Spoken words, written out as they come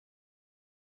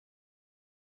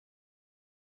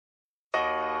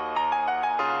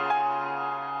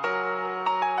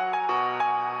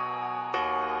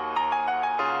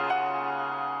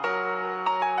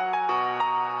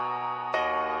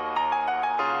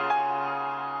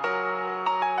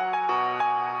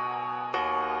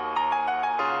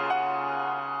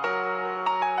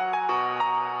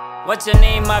What's your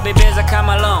name, my babies? I come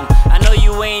along. I know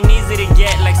you ain't easy to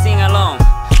get, like sing along.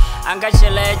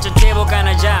 Angachele at your table,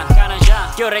 kana ja.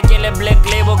 Kyore kele black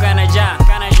label, kana ja.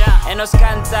 And no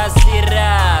scanta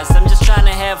serious. I'm just trying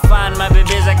to have fun, my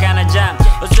babies are kinda jam.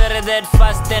 Usere that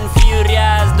fast and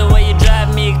furious. The way you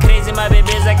drive me crazy, my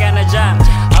babies are kinda jam.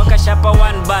 Auka shapa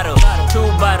 1 bottle, 2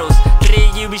 bottles, 3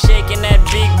 you be shaking that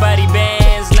big body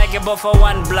bands. Like a for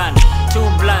 1 blunt, 2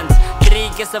 blunts, 3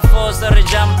 kiss a force or a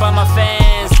jump on my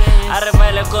fans.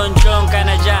 Arrevaile conchon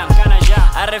kana jam.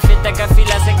 Arrefita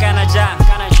kafila se kana jam.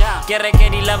 Kere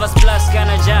di lovers plus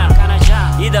kana jam.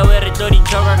 Either way retori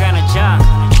choka kana jam.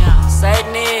 Side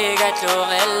nigga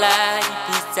chorella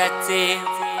pizza te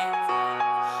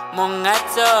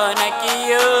Mongato na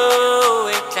kiyo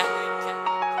etla.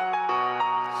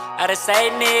 Are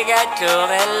side nigga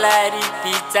chorella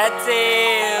pizza te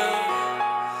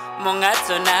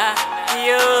Mongato na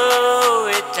kiyo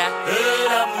etla.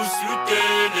 Era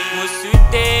musutele,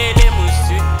 Musutele,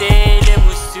 musutele,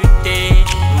 musutele,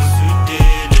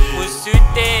 musutele,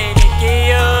 musutele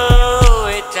kiyo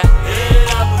etla.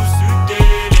 era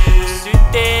musutele,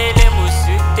 Musutele,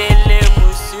 musutele,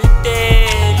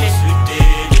 musutele,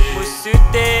 musutele,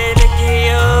 musutele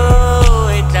kiyo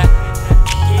etla.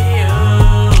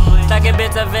 Like a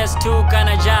better verse 2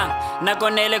 kana jam.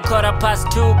 Nakonele quarter past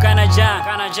 2 kana jam.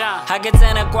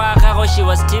 Hagetena kwa kako she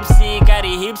was tipsy.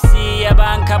 Kari hipsy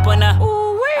yabang kapona.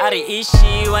 Ari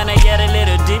ishi wanna get a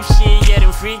little dipsy.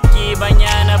 Getting freaky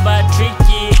banyana but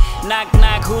tricky. Knock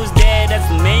knock who's there? That's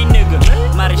the main nigga.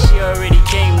 Mara she already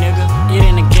came nigga. It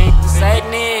in the game. Side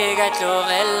nigga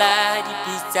chorella di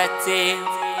pizza te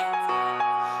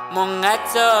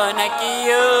Mongato na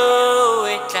kiyo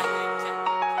etla.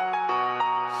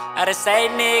 Are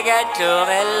side nigga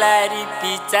chorella di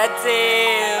pizza te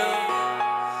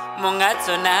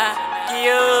Mongato na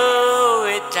kiyo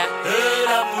etla.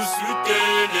 era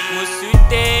musutele,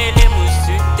 Musutele,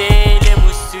 musutele,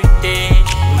 musutele,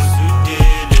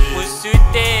 musutele,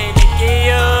 musutele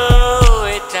kiyo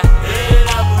etla.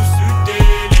 era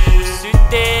musutele,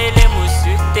 Musutele,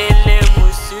 musutele,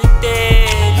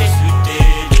 musutele,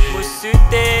 musutele,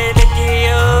 musutele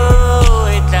kiyo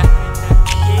etla.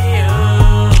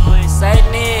 Side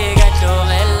nigga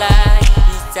chorella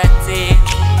pizza te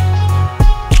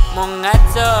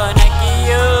Mongato na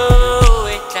kiyo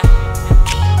etla.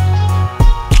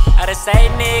 Are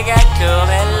side nigga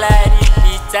chorella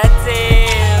pizza te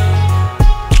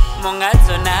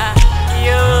Mongato na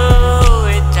kiyo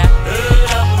etla.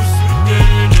 era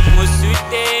musutele,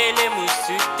 Musutele,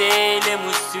 musutele,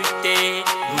 musutele,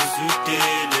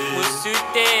 musutele,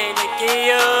 musutele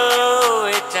kiyo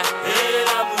etla.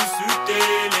 era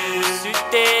musutele,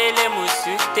 Musutele,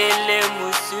 musutele,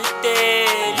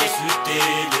 musutele,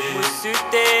 musutele,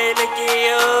 musutele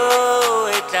kiyo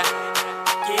etla.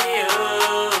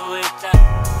 Kiyo etla.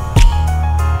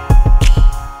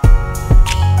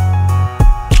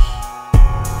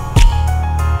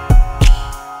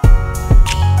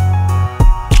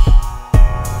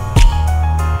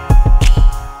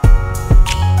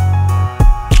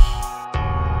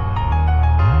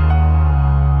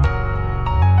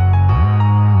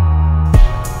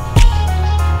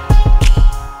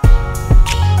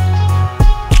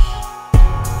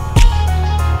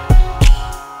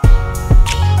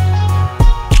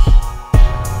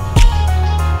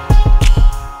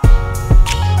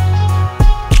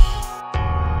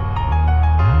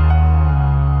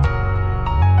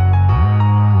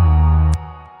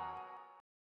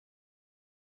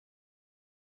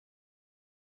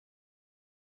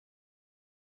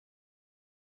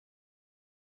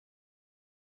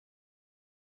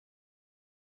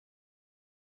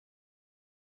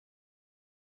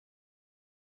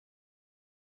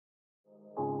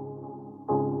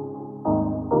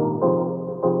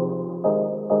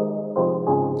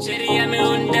 Cheria me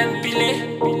undambile,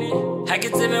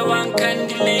 haketsebe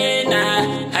wankandile na,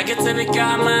 haketsebe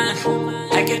kama,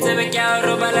 haketsebe kya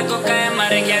roba la koka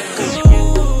mare kya